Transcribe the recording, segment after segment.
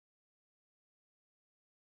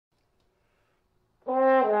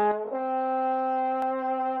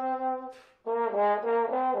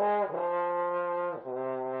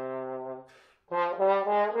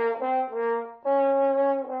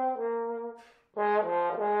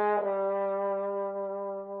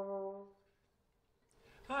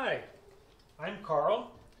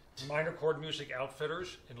Minor Chord Music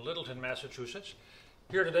Outfitters in Littleton, Massachusetts.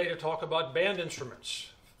 Here today to talk about band instruments.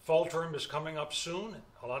 Fall term is coming up soon.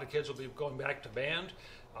 A lot of kids will be going back to band.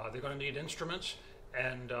 They're going to need instruments,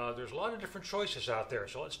 and there's a lot of different choices out there,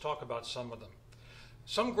 so let's talk about some of them.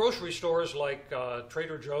 Some grocery stores like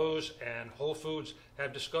Trader Joe's and Whole Foods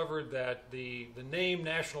have discovered that the name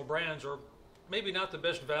national brands are maybe not the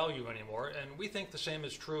best value anymore, and we think the same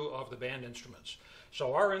is true of the band instruments.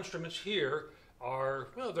 So our instruments here are,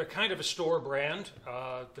 well, they're kind of a store brand.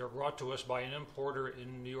 They're brought to us by an importer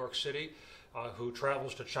in New York City who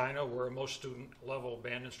travels to China, where most student-level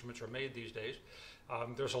band instruments are made these days.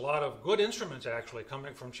 There's a lot of good instruments actually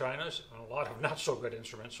coming from China, and a lot of not so good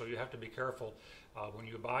instruments, so you have to be careful when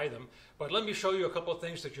you buy them. But let me show you a couple of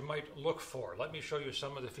things that you might look for. Let me show you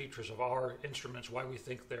some of the features of our instruments, why we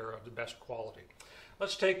think they're of the best quality.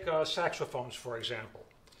 Let's take saxophones, for example.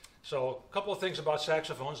 So a couple of things about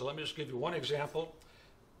saxophones. Let me just give you one example.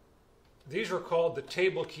 These are called the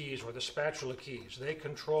table keys or the spatula keys. They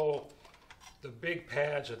control the big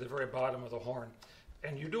pads at the very bottom of the horn.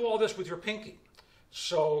 And you do all this with your pinky.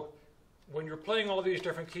 So when you're playing all these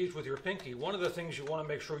different keys with your pinky, one of the things you want to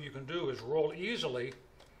make sure you can do is roll easily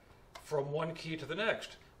from one key to the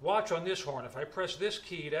next. Watch on this horn. If I press this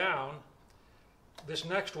key down, this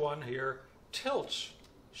next one here tilts,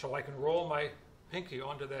 so I can roll my pinky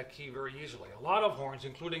onto that key very easily. A lot of horns,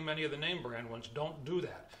 including many of the name brand ones, don't do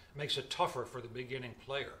that. It makes it tougher for the beginning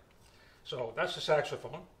player. So that's the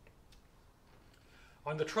saxophone.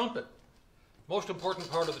 On the trumpet, most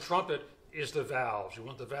important part of the trumpet is the valves. You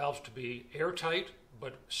want the valves to be airtight,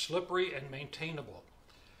 but slippery and maintainable.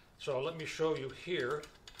 So let me show you here.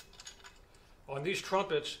 On these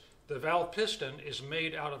trumpets, the valve piston is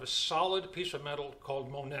made out of a solid piece of metal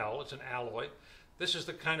called Monel. It's an alloy. This is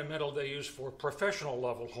the kind of metal they use for professional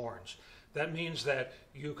level horns. That means that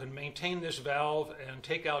you can maintain this valve and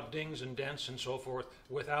take out dings and dents and so forth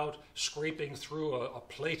without scraping through a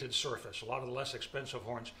plated surface. A lot of the less expensive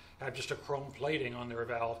horns have just a chrome plating on their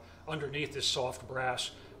valve underneath this soft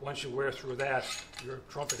brass. Once you wear through that, your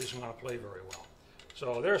trumpet isn't going to play very well.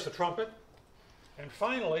 So there's the trumpet. And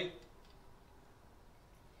finally,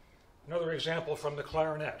 another example from the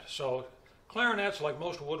clarinet. So clarinets, like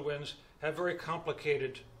most woodwinds, have very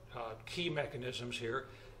complicated key mechanisms here.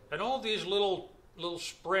 And all these little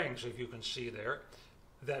springs, if you can see there,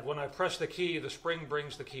 that when I press the key, the spring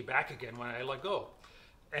brings the key back again when I let go.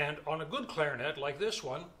 And on a good clarinet, like this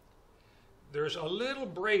one, there's a little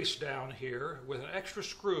brace down here with an extra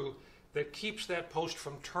screw that keeps that post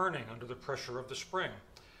from turning under the pressure of the spring.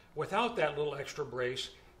 Without that little extra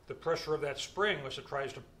brace, the pressure of that spring, as it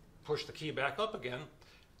tries to push the key back up again,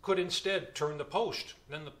 could instead turn the post.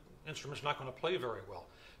 Then the instrument's not going to play very well.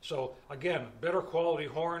 So again, better quality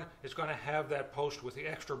horn is going to have that post with the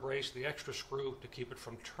extra brace, the extra screw to keep it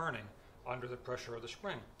from turning under the pressure of the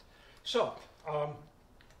spring. So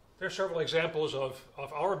there are several examples of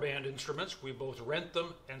our band instruments. We both rent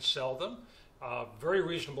them and sell them. Very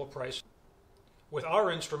reasonable price. With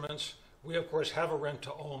our instruments, we of course have a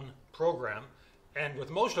rent-to-own program. And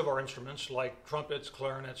with most of our instruments, like trumpets,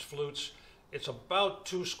 clarinets, flutes, it's about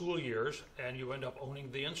 2 school years and you end up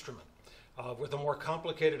owning the instrument. With a more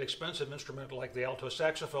complicated, expensive instrument like the alto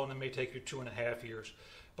saxophone, it may take you 2.5 years.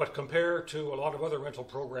 But compared to a lot of other rental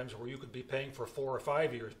programs where you could be paying for 4 or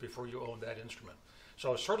 5 years before you own that instrument.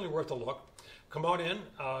 So it's certainly worth a look. Come on in,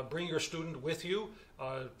 bring your student with you.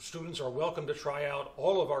 Students are welcome to try out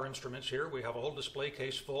all of our instruments here. We have a whole display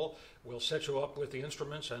case full. We'll set you up with the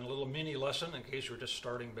instruments and a little mini lesson in case you're just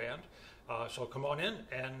starting band. So come on in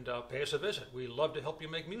and pay us a visit. We love to help you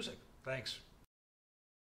make music. Thanks.